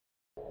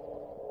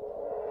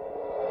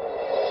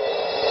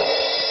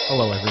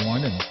Hello,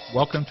 everyone, and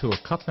welcome to A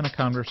Cup and a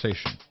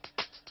Conversation.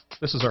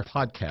 This is our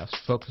podcast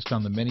focused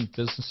on the many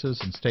businesses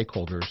and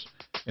stakeholders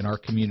in our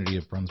community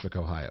of Brunswick,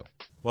 Ohio.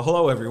 Well,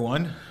 hello,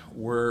 everyone.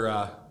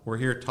 We're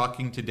here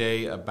talking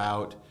today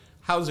about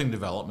housing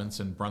developments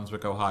in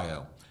Brunswick,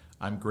 Ohio.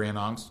 I'm Grant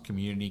Ongst,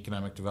 Community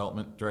Economic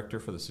Development Director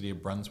for the City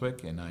of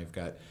Brunswick, and I've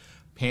got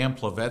Pam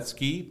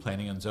Plavecski,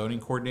 Planning and Zoning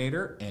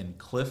Coordinator, and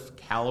Cliff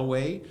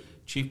Calaway,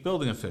 Chief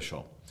Building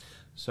Official.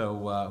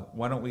 So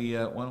why don't we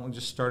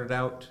just start it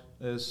out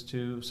as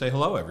to say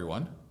hello,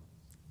 everyone.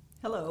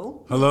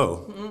 Hello.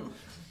 Hello.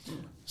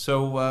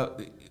 So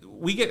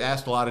we get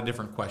asked a lot of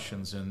different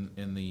questions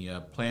in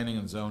the planning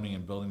and zoning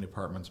and building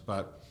departments,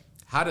 but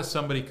how does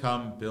somebody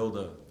come build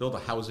a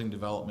housing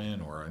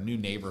development or a new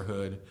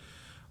neighborhood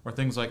or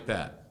things like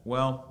that?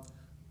 Well,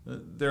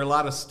 there are a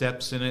lot of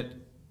steps in it.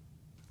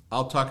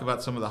 I'll talk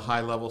about some of the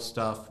high-level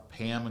stuff.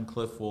 Pam and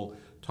Cliff will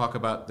talk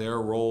about their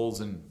roles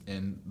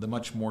in the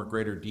much more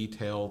greater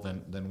detail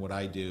than what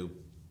I do.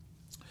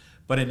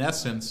 But in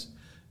essence,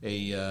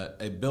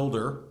 a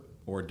builder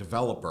or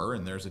developer,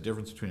 and there's a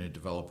difference between a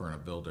developer and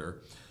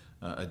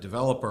a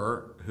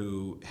developer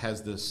who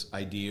has this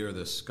idea or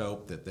this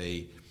scope that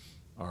they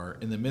are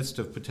in the midst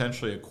of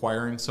potentially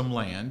acquiring some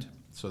land,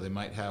 so they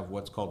might have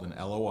what's called an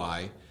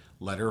LOI,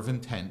 letter of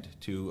intent,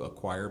 to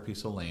acquire a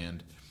piece of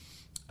land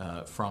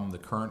from the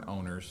current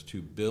owners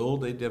to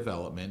build a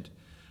development,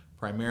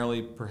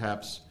 primarily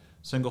perhaps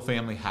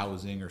single-family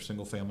housing or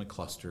single-family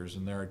clusters,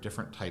 and there are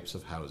different types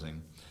of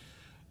housing.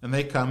 And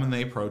they come and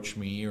they approach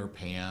me or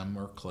Pam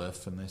or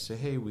Cliff, and they say,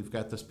 hey, we've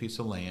got this piece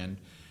of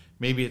land.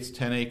 Maybe it's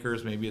 10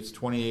 acres, maybe it's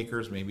 20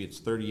 acres, maybe it's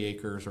 30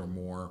 acres or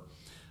more.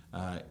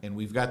 And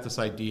we've got this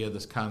idea,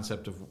 this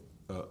concept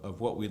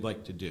of what we'd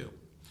like to do.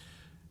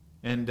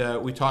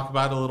 And we talk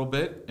about it a little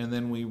bit, and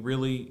then we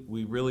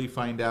really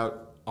find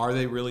out, are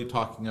they really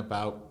talking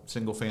about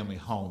single-family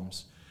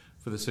homes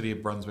for the city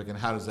of Brunswick, and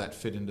how does that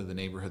fit into the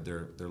neighborhood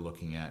they're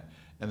looking at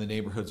and the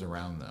neighborhoods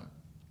around them?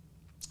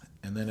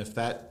 And then if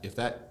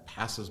that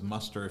passes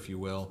muster, if you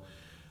will,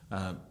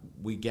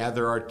 we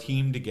gather our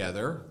team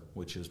together,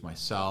 which is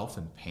myself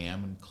and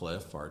Pam and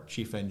Cliff, our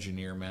chief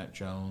engineer, Matt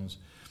Jones,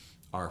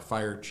 our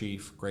fire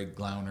chief, Greg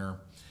Glauner,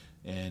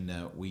 and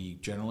we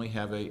generally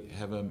have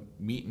a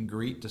meet and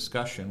greet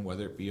discussion,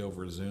 whether it be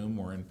over Zoom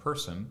or in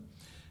person,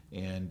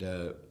 and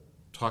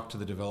talk to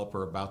the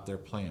developer about their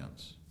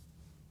plans.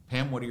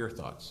 Pam, what are your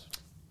thoughts?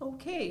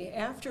 Okay,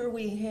 after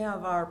we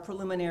have our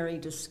preliminary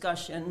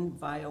discussion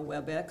via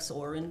WebEx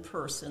or in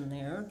person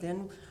there,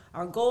 then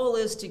our goal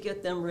is to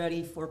get them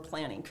ready for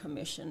Planning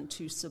Commission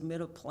to submit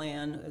a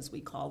plan, as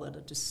we call it, a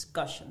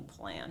discussion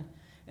plan.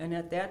 And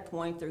at that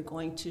point, they're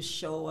going to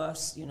show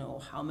us,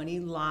 how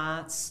many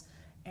lots,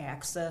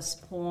 access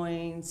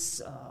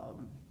points,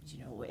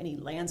 any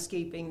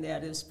landscaping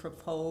that is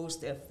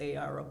proposed, if they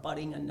are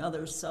abutting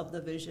another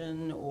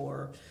subdivision,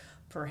 or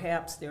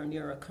perhaps they're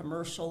near a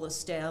commercial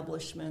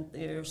establishment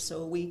there.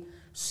 So we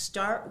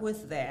start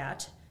with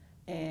that,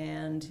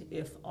 and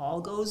if all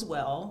goes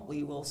well,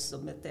 we will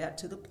submit that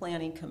to the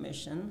Planning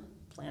Commission.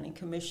 Planning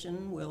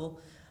Commission will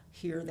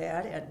hear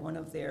that at one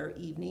of their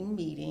evening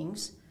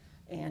meetings,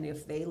 and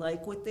if they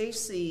like what they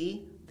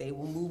see, they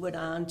will move it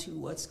on to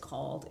what's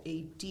called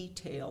a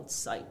detailed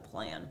site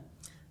plan.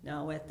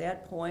 Now, at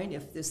that point,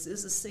 if this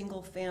is a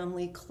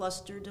single-family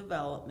cluster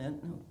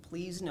development,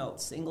 please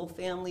note,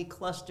 single-family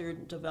cluster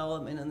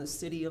development in the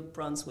city of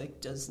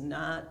Brunswick does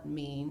not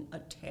mean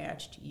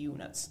attached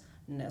units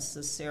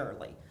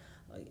necessarily.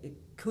 It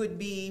could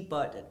be,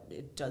 but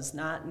it does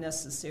not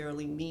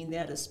necessarily mean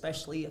that,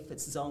 especially if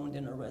it's zoned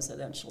in a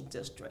residential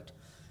district.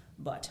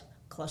 But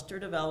cluster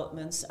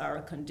developments are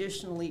a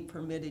conditionally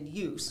permitted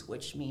use,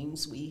 which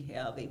means we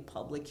have a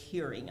public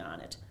hearing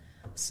on it.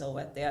 So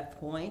at that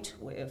point,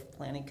 if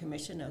Planning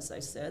Commission, as I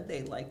said,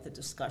 they like the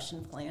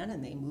discussion plan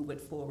and they move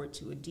it forward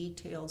to a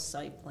detailed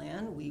site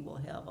plan, we will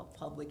have a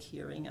public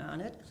hearing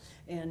on it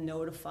and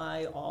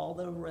notify all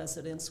the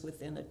residents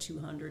within a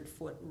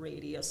 200-foot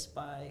radius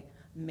by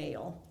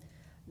mail.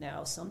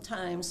 Now,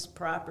 sometimes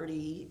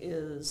property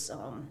is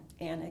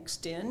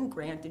annexed in.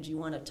 Grant, did you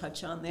want to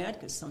touch on that?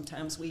 Because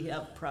sometimes we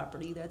have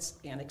property that's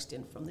annexed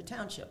in from the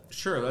township.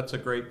 Sure, that's a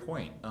great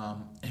point.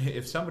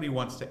 If somebody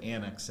wants to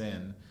annex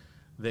in,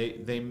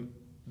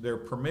 they're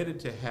permitted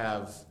to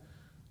have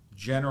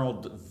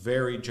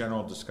very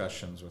general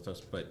discussions with us,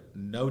 but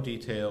no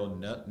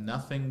detail,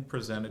 nothing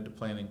presented to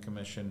Planning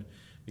Commission,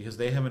 because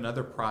they have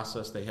another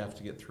process they have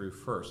to get through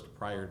first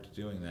prior to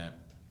doing that,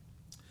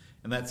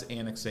 and that's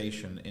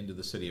annexation into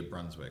the city of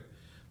Brunswick.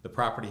 The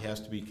property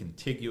has to be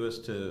contiguous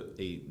to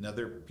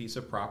another piece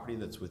of property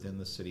that's within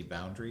the city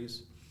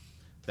boundaries.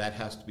 That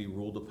has to be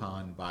ruled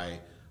upon by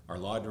our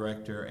law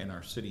director and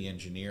our city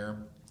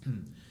engineer.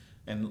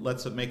 And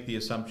let's make the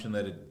assumption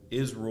that it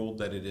is ruled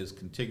that it is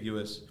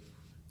contiguous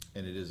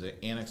and it is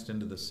annexed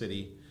into the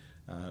city.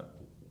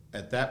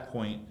 At that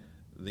point,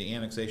 the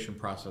annexation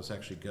process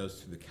actually goes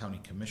to the county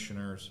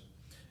commissioners,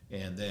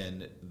 and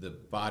then the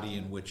body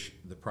in which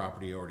the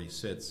property already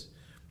sits,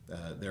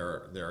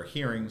 there are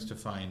hearings to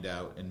find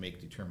out and make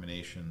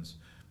determinations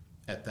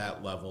at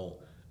that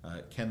level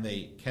Can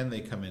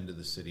they come into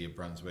the city of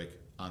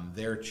Brunswick on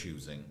their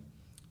choosing?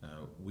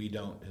 We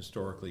don't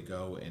historically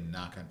go and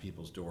knock on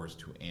people's doors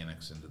to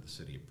annex into the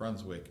city of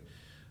Brunswick.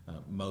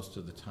 Most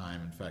of the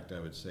time, in fact, I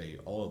would say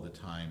all of the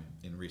time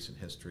in recent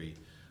history,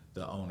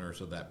 the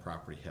owners of that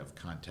property have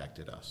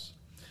contacted us.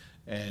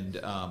 And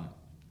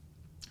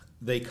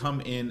they come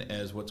in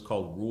as what's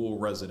called rural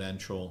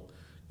residential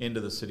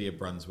into the city of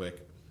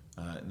Brunswick,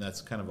 and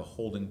that's kind of a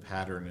holding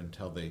pattern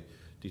until they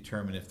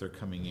determine if they're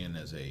coming in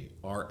as a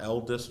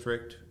RL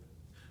district,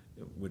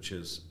 which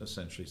is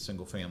essentially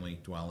single-family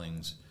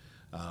dwellings,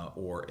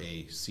 or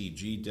a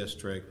CG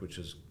district, which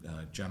is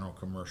general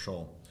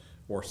commercial,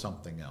 or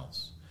something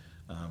else.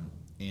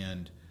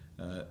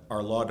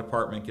 Our law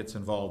department gets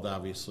involved,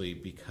 obviously,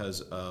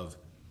 because of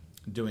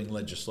doing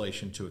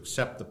legislation to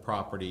accept the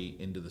property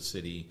into the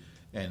city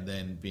and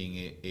then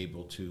being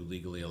able to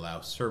legally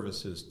allow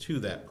services to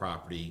that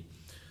property,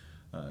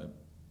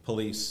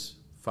 police,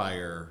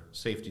 fire,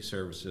 safety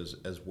services,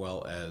 as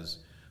well as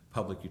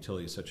public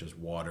utilities such as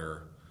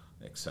water,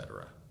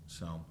 etc.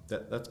 So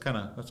that's kind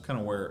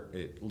of where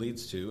it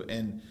leads to,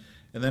 and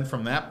then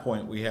from that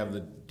point we have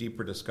the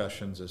deeper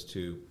discussions as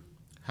to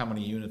how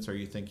many units are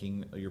you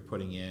thinking you're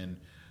putting in,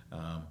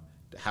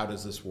 how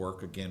does this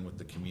work again with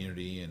the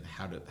community, and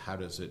how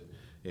does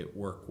it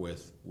work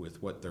with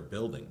what they're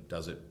building?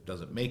 Does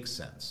it make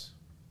sense?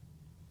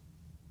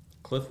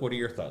 Cliff, what are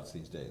your thoughts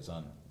these days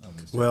on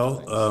these?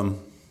 Well,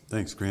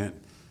 thanks, Grant.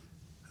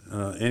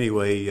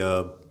 Anyway,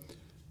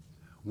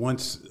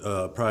 once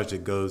a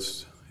project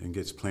goes and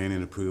gets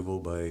planning approval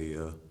by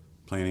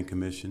Planning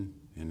Commission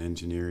and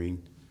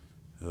engineering,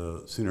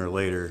 sooner or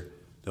later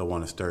they'll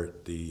want to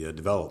start the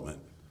development.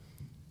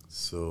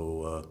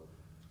 So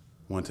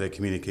once I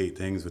communicate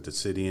things with the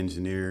city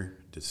engineer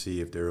to see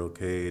if they're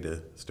okay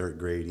to start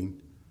grading,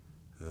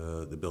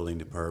 the building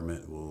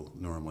department will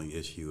normally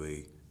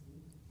issue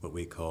what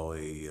we call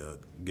a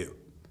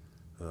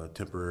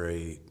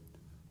temporary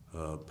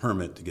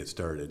permit to get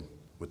started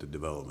with the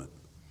development.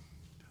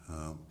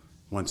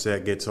 Once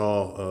that gets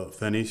all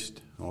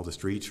finished, all the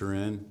streets are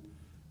in,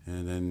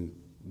 and then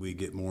we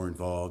get more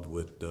involved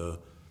with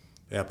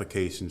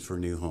applications for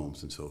new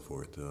homes and so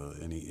forth.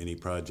 Any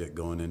project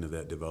going into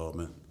that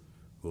development,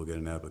 we'll get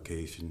an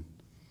application,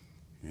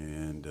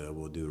 and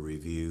we'll do a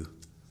review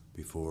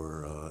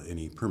before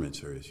any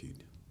permits are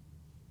issued.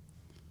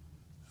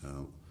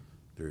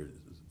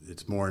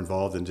 It's more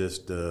involved than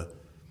just doing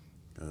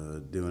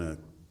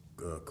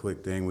a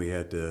quick thing. We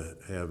had to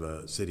have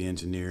a city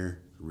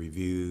engineer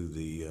review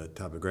the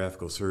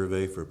topographical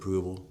survey for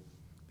approval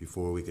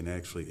before we can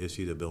actually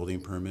issue the building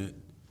permit.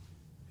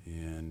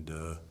 And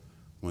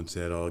once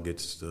that all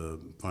gets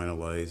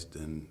finalized,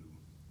 then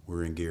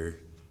we're in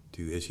gear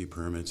to issue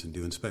permits and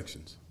do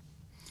inspections.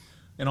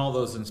 And all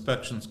those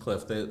inspections,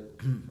 Cliff,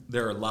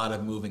 there are a lot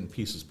of moving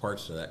pieces,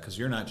 parts to that, because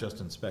you're not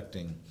just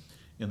inspecting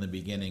in the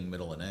beginning,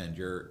 middle, and end.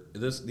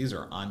 These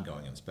are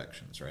ongoing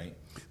inspections, right?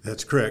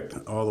 That's correct.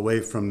 All the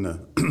way from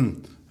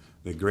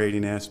the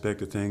grading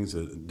aspect of things,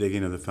 the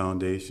digging of the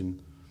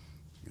foundation,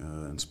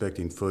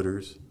 inspecting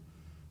footers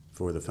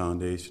for the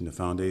foundation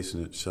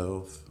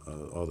itself,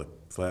 all the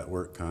flat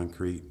work,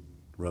 concrete,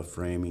 rough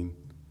framing,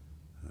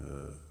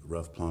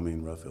 rough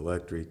plumbing, rough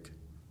electric,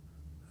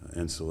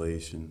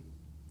 insulation,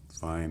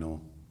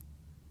 final,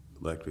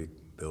 electric,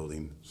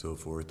 building, so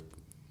forth.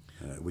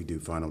 We do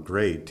final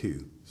grade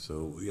too.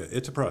 So yeah,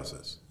 it's a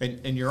process.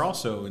 And you're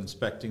also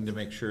inspecting to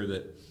make sure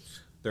that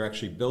they're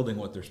actually building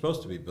what they're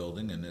supposed to be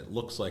building, and it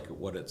looks like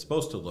what it's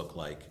supposed to look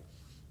like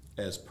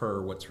as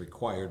per what's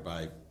required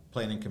by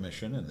Planning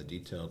Commission and the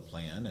detailed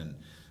plan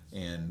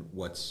and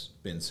what's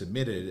been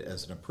submitted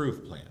as an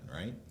approved plan,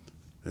 right?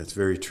 That's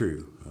very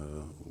true.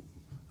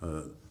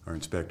 Our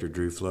inspector,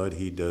 Drew Flood,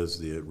 he does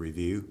the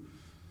review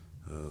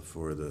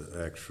for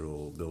the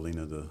actual building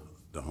of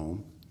the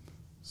home.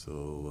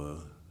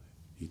 So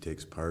he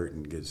takes part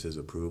and gets his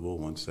approval.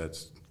 Once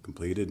that's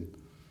completed,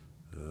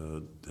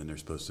 then they're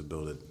supposed to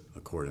build it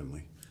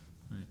accordingly.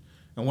 Right.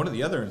 And one of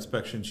the other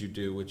inspections you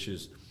do, which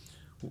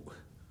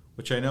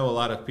I know a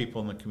lot of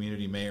people in the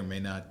community may or may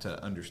not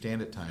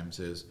understand at times,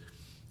 is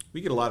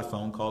we get a lot of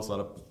phone calls, a lot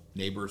of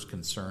neighbors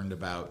concerned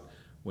about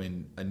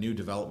when a new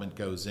development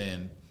goes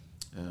in,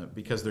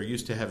 because they're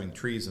used to having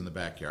trees in the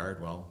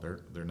backyard. Well,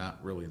 they're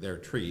not really their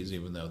trees,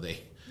 even though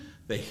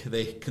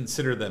they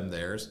consider them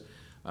theirs.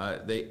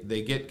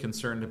 They get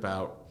concerned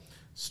about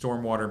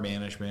stormwater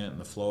management and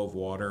the flow of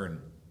water, and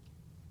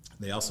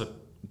they also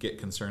get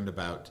concerned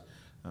about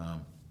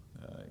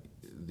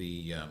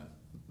the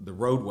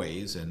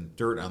roadways and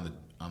dirt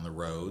on the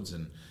roads,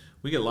 and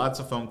we get lots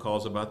of phone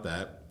calls about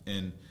that.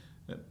 And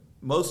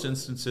most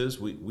instances,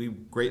 we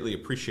greatly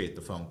appreciate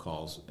the phone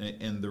calls,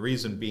 and the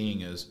reason being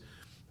is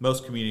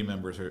most community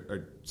members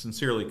are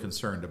sincerely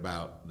concerned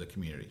about the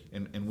community,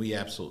 and we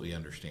absolutely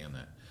understand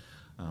that.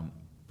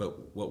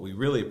 But what we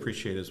really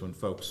appreciate is when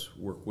folks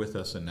work with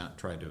us and not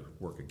try to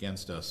work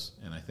against us,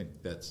 and I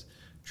think that's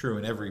true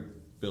in every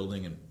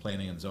building and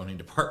planning and zoning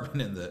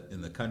department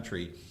in the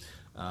country,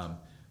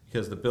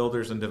 because the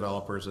builders and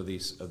developers of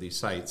these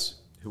sites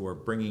who are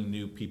bringing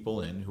new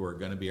people in who are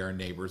going to be our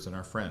neighbors and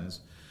our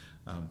friends.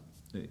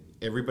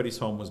 Everybody's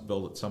home was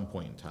built at some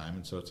point in time,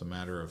 and so it's a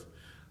matter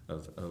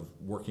of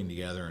working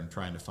together and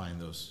trying to find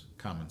those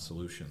common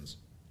solutions.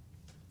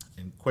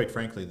 And quite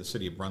frankly, the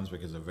city of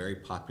Brunswick is a very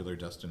popular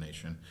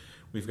destination.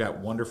 We've got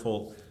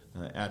wonderful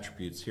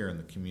attributes here in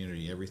the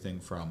community, everything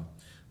from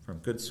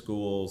good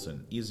schools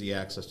and easy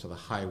access to the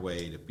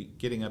highway to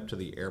getting up to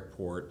the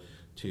airport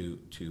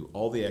to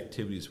all the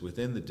activities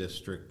within the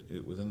district,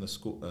 within the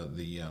school,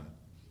 the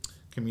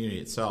community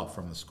itself,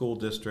 from the school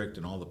district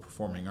and all the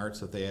performing arts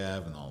that they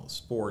have and all the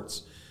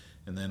sports,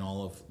 and then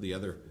all of the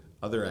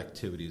other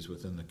activities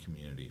within the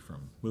community,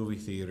 from movie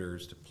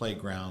theaters to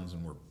playgrounds.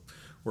 And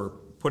we're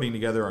putting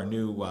together our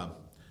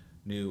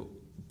new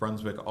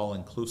Brunswick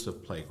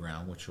all-inclusive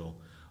playground, which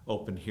will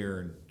open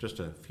here in just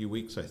a few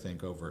weeks, I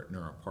think, over at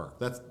Neuro Park.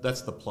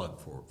 That's the plug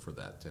for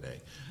that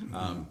today.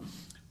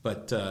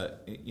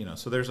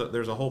 So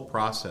there's a whole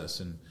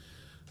process. And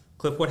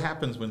Cliff, what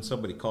happens when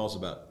somebody calls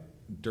about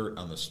dirt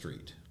on the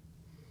street?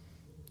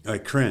 I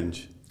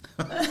cringe,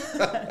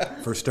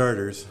 for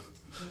starters.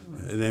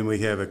 And then we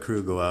have a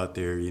crew go out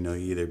there,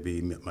 either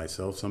be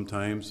myself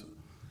sometimes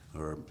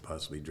or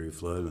possibly Drew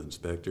Flood, an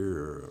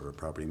inspector, or a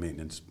property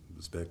maintenance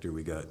inspector.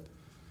 We got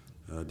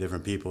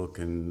different people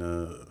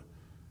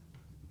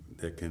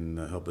that can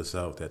help us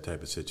out with that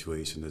type of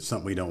situation. It's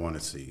something we don't want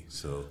to see.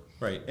 So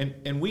right,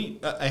 and we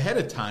ahead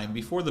of time,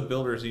 before the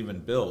builders even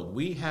build,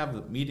 we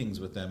have meetings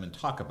with them and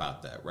talk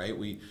about that. Right?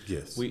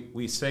 Yes.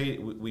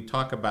 We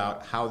talk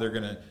about how they're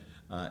going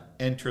to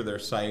enter their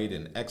site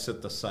and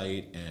exit the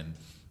site, and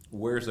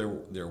where's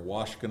their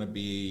wash going to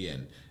be,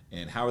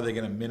 and how are they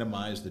going to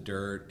minimize the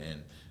dirt,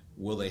 and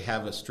will they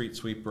have a street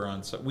sweeper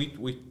on site?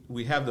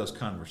 We have those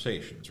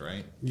conversations,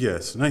 right?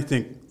 Yes, and I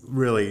think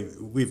really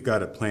we've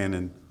got it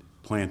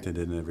planted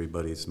in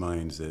everybody's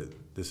minds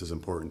that this is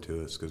important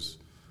to us, because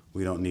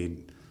we don't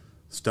need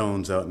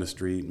stones out in the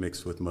street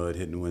mixed with mud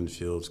hitting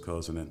windshields,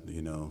 causing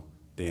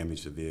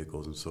damage to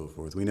vehicles and so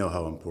forth. We know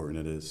how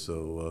important it is,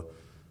 so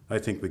I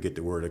think we get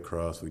the word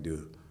across. We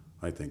do,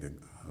 I think,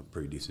 a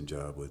pretty decent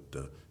job with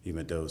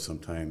even though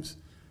sometimes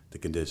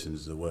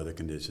the weather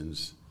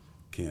conditions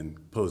can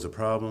pose a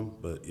problem,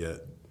 but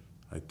yet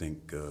I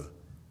think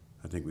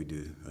we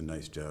do a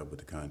nice job with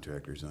the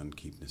contractors on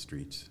keeping the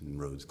streets and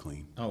roads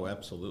clean. Oh,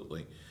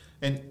 absolutely.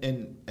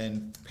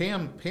 And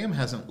Pam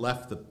hasn't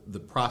left the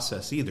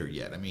process either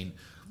yet. I mean,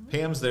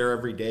 Pam's there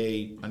every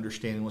day,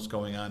 understanding what's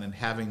going on and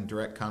having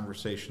direct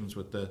conversations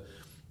with the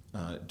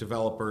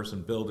developers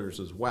and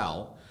builders as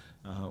well,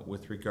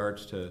 with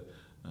regards to,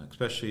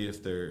 especially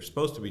if they're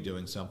supposed to be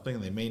doing something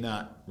and they may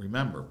not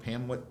remember.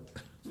 Pam, what?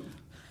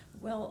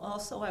 Well,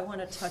 also I want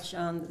to touch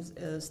on,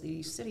 as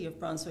the City of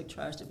Brunswick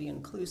tries to be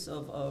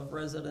inclusive of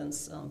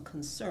residents'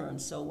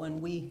 concerns. So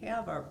when we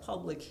have our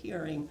public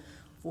hearing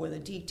for the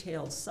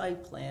detailed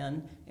site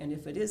plan, and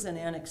if it is an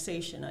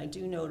annexation, I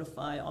do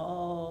notify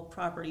all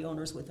property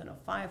owners within a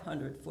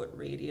 500-foot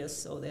radius,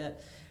 so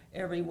that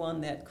everyone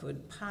that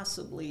could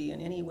possibly in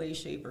any way,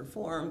 shape, or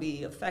form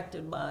be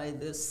affected by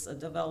this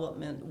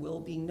development will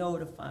be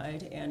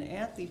notified. And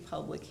at the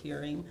public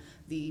hearing,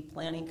 the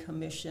Planning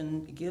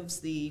Commission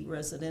gives the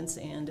residents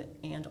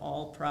and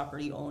all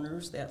property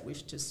owners that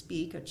wish to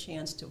speak a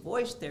chance to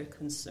voice their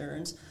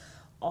concerns.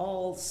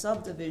 All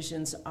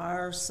subdivisions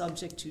are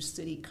subject to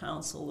City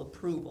Council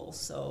approval,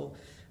 so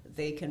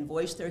they can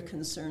voice their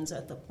concerns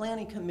at the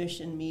Planning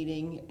Commission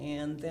meeting,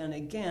 and then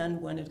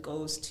again when it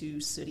goes to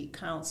City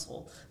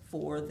Council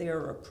for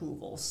their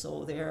approval.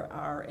 So there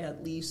are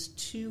at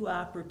least 2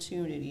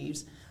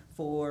 opportunities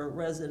for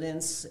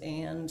residents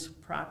and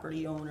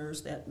property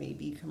owners that may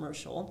be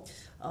commercial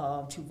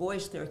to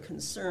voice their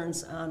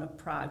concerns on a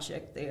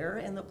project there,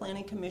 and the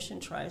Planning Commission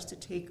tries to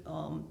take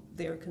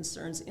their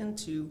concerns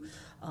into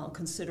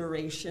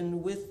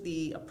consideration with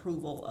the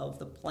approval of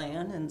the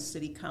plan, and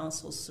City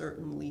Council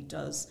certainly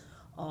does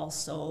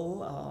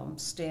also.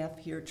 Staff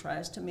here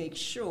tries to make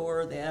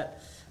sure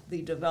that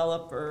the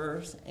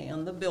developers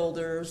and the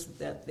builders,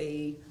 that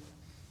they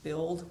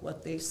build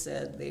what they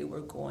said they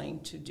were going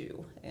to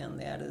do. And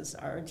that is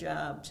our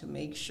job, to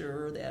make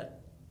sure that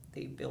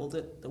they build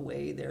it the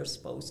way they're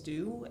supposed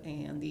to.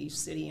 And the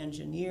city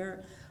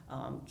engineer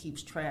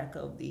keeps track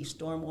of the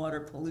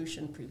stormwater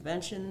pollution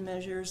prevention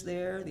measures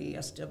there, the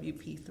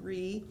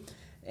SWP3,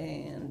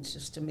 and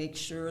just to make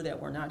sure that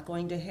we're not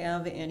going to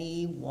have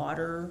any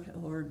water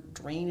or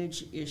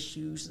drainage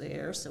issues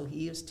there. So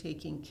he is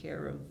taking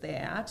care of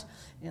that.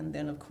 And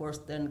then, of course,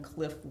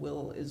 Cliff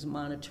is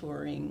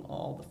monitoring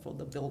all for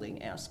the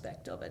building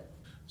aspect of it.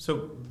 So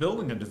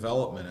building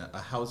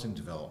a housing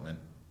development,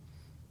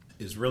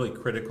 is really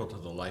critical to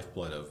the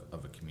lifeblood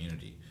of a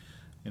community.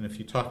 And if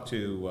you talk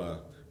to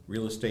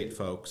real estate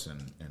folks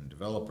and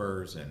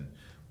developers, and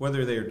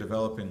whether they are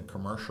developing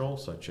commercial,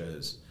 such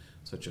as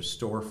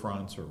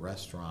storefronts or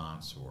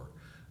restaurants, or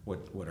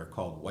what are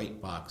called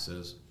white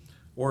boxes,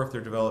 or if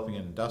they're developing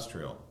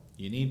industrial,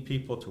 you need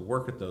people to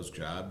work at those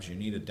jobs. You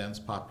need a dense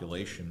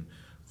population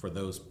for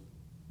those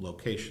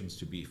locations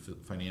to be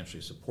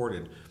financially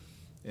supported.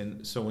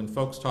 And so when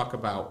folks talk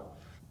about,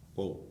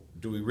 well,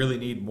 do we really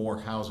need more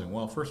housing?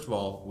 Well, first of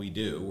all, we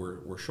do.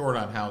 We're short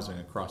on housing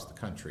across the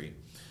country.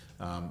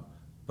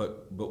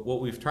 But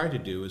what we've tried to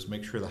do is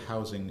make sure the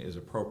housing is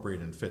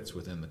appropriate and fits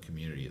within the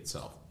community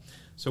itself.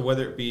 So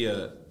whether it be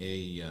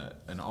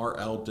an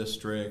RL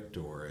district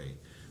or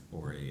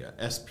a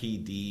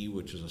SPD,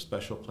 which is a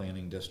special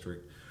planning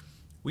district,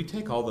 we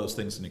take all those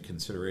things into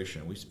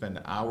consideration. We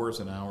spend hours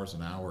and hours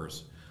and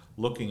hours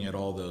looking at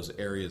all those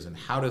areas and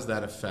how does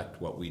that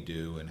affect what we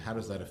do and how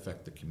does that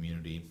affect the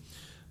community.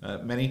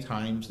 Many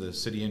times the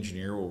city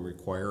engineer will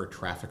require a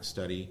traffic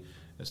study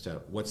as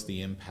to what's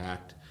the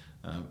impact,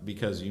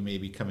 because you may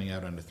be coming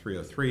out onto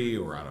 303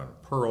 or out on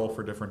Pearl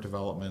for different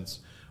developments,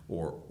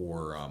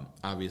 or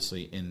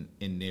obviously in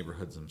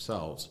neighborhoods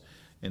themselves.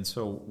 And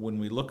so when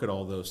we look at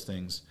all those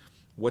things,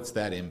 what's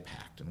that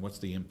impact and what's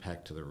the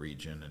impact to the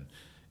region?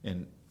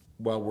 And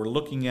while we're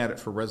looking at it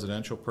for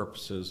residential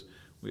purposes,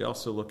 we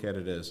also look at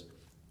it as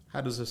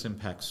how does this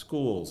impact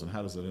schools and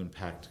how does it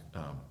impact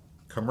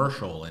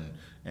commercial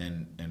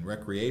and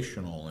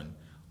recreational and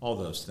all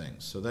those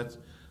things. So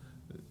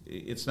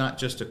it's not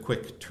just a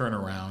quick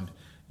turnaround,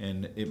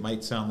 and it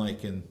might sound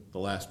like in the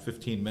last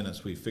 15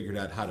 minutes we figured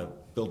out how to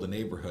build a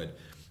neighborhood.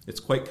 It's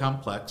quite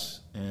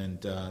complex,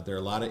 and there are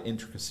a lot of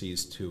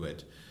intricacies to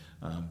it.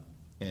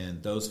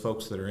 And those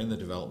folks that are in the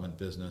development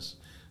business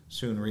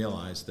soon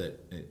realize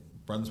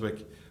that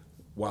Brunswick,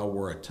 while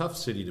we're a tough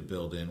city to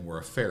build in, we're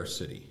a fair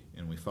city,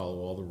 and we follow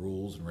all the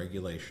rules and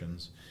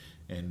regulations,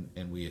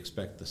 and we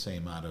expect the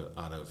same out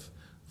of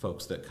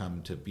folks that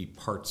come to be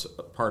part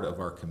of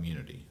our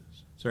community.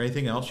 Is there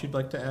anything else you'd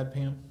like to add,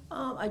 Pam?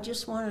 I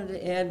just wanted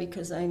to add,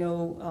 because I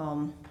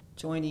know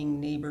joining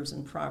neighbors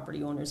and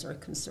property owners are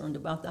concerned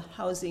about the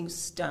housing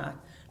stock.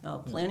 Now,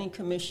 Planning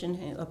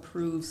Commission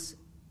approves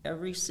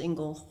every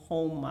single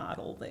home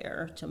model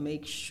there to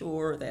make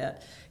sure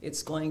that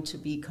it's going to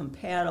be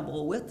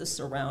compatible with the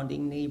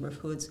surrounding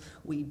neighborhoods.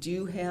 We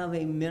do have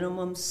a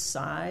minimum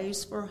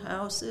size for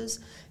houses.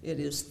 It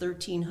is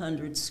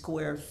 1,300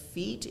 square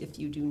feet if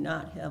you do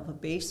not have a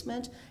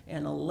basement,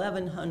 and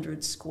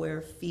 1,100 square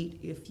feet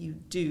if you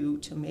do,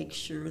 to make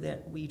sure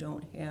that we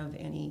don't have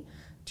any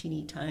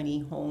teeny tiny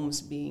homes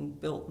being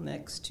built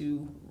next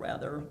to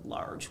rather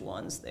large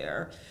ones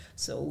there.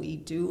 So we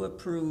do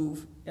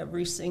approve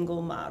every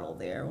single model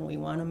there, and we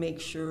want to make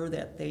sure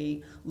that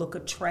they look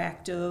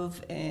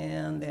attractive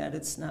and that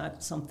it's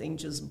not something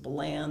just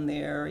bland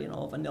there,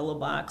 a vanilla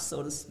box,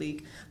 so to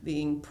speak,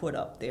 being put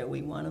up there.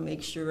 We want to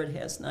make sure it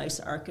has nice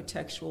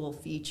architectural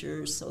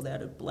features so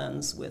that it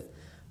blends with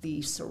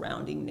the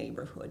surrounding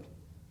neighborhood.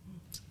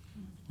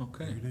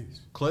 Okay. Very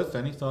nice. Cliff,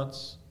 any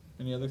thoughts?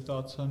 Any other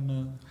thoughts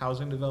on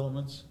housing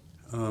developments?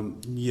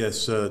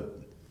 Yes.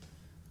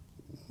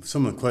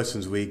 Some of the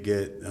questions we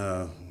get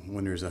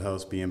when there's a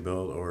house being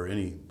built or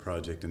any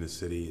project in the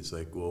city is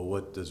like, well,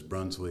 what does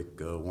Brunswick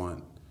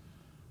want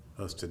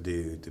us to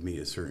do to meet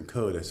a certain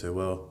code? I say,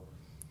 well,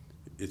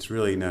 it's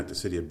really not the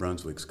city of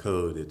Brunswick's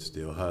code. It's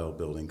the Ohio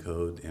Building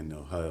Code and the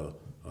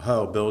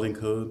Ohio Building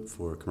Code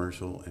for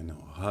commercial and the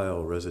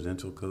Ohio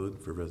Residential Code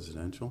for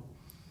residential.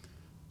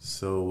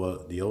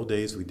 So the old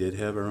days we did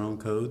have our own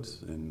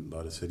codes, and a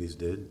lot of cities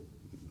did,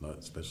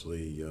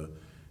 especially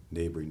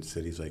neighboring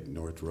cities like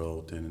North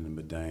Royalton and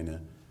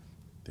Medina.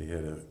 They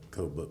had a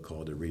code book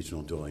called the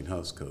Regional Dwelling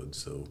House Code.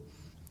 So,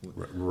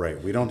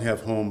 right, we don't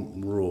have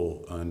home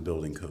rule on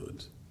building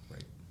codes.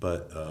 Right.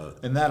 But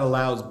and that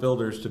allows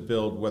builders to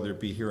build, whether it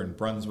be here in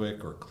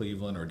Brunswick or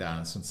Cleveland or down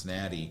in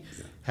Cincinnati,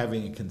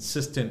 having a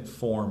consistent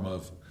form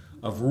of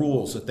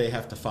rules that they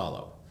have to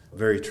follow.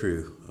 Very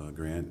true,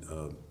 Grant.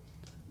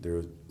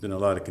 There's been a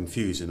lot of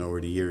confusion over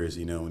the years,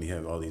 when you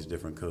have all these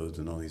different codes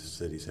and all these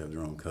cities have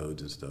their own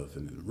codes and stuff,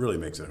 and it really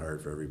makes it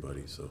hard for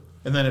everybody. So,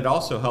 and then it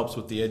also helps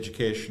with the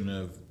education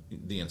of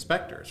the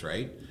inspectors,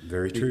 right?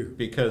 Very true.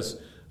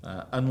 Because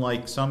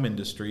unlike some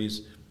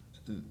industries,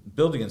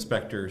 building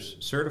inspectors,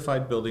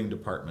 certified building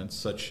departments,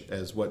 such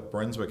as what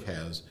Brunswick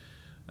has,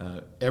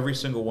 every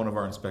single one of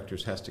our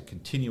inspectors has to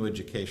continue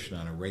education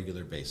on a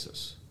regular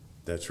basis.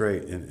 That's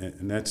right,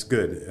 and that's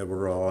good.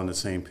 We're all on the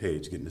same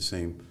page, getting the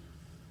same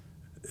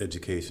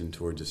education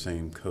towards the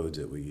same codes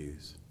that we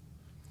use.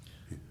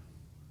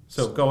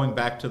 So going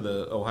back to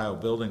the Ohio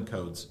building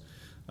codes,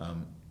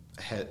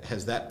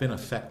 has that been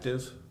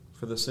effective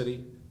for the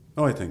city?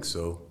 Oh, I think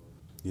so.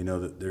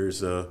 That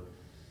there's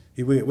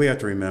we have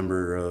to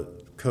remember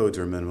codes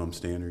are minimum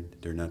standard.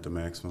 They're not the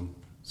maximum.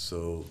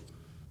 So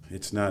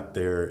it's not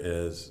there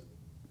as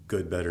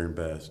good, better, and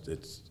best.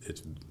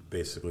 It's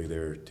basically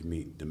there to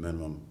meet the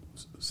minimum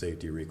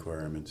safety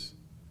requirements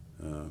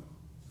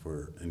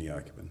for any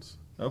occupants.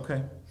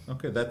 Okay,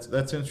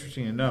 that's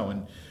interesting to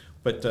know.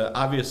 But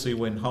obviously,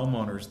 when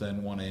homeowners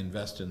then want to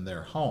invest in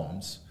their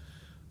homes,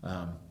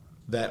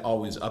 that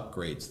always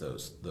upgrades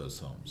those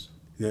homes.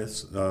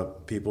 Yes,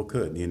 people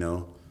could,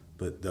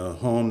 but the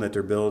home that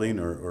they're building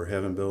or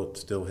haven't built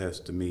still has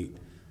to meet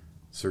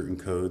certain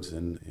codes,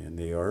 and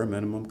they are a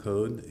minimum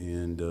code.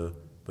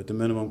 But the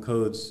minimum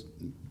codes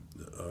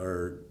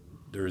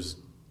there's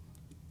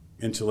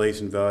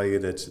insulation value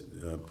that's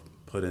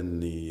put in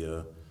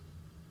the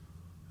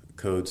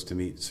codes to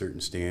meet certain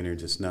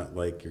standards. It's not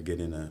like you're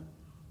getting a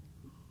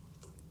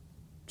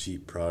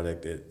cheap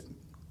product that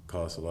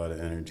costs a lot of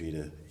energy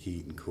to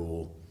heat and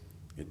cool.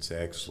 It's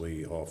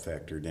actually all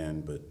factored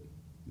in, but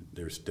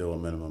there's still a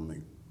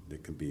minimum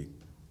that could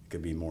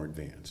be more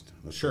advanced.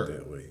 Let's Sure. put it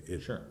that way.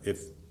 Sure.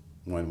 If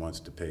one wants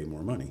to pay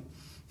more money.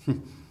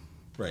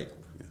 Right.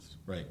 Yes.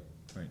 Right.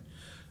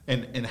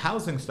 And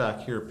housing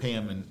stock here,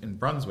 Pam, in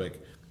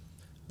Brunswick,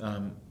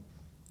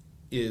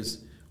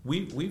 is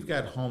we've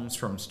got homes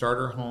from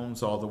starter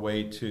homes all the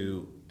way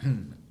to,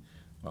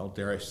 well,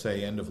 dare I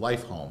say, end of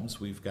life homes.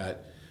 We've got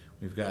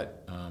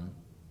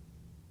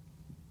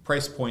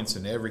price points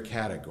in every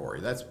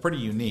category. That's pretty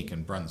unique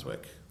in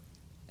Brunswick.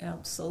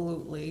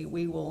 Absolutely.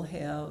 We will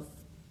have,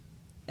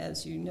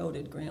 as you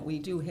noted, Grant, we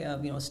do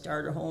have,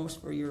 starter homes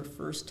for your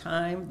first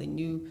time, the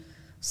new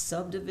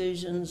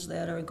subdivisions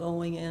that are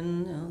going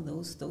in.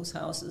 Those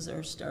houses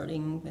are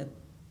starting at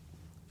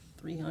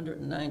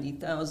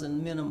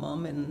 $390,000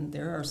 minimum, and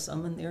there are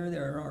some in there that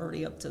are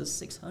already up to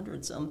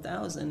 600-some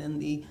thousand in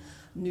the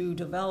new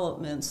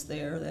developments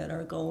there that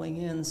are going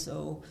in.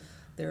 So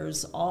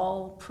there's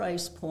all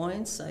price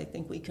points. I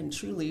think we can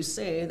truly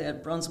say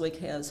that Brunswick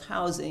has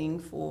housing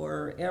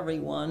for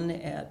everyone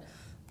at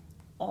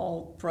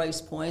all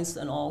price points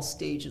and all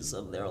stages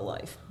of their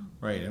life.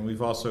 Right, and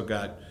we've also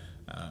got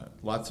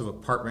lots of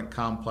apartment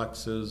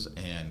complexes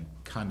and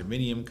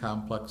condominium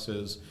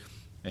complexes,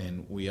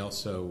 and we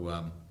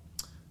also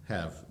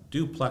have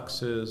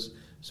duplexes.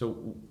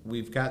 So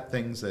we've got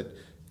things that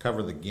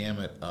cover the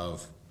gamut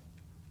of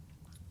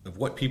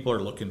what people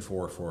are looking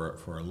for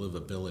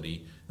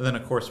livability. And then,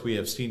 of course, we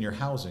have senior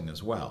housing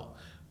as well.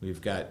 We've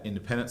got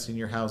independent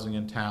senior housing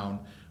in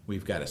town.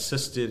 We've got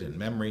assisted and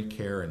memory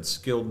care and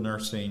skilled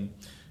nursing.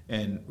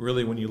 And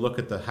really, when you look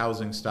at the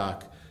housing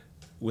stock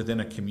within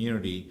a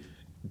community,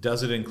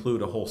 does it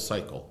include a whole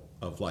cycle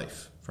of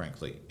life,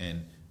 frankly?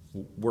 And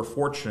we're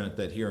fortunate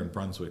that here in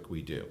Brunswick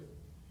we do.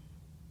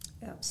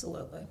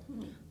 Absolutely.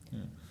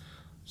 Yeah.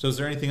 So is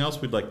there anything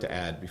else we'd like to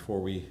add before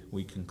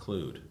we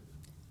conclude?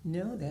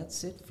 No,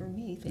 that's it for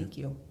me. Thank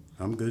you.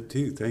 I'm good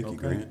too. Thank you, Okay.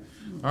 Grant.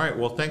 All right.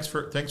 Well, thanks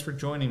for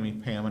joining me,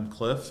 Pam and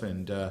Cliff,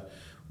 and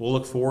we'll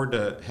look forward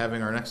to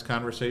having our next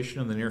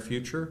conversation in the near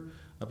future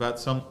about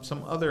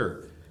some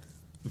other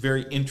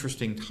very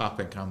interesting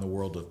topic on the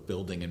world of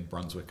building in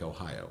Brunswick,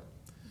 Ohio.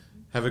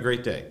 Have a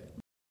great day.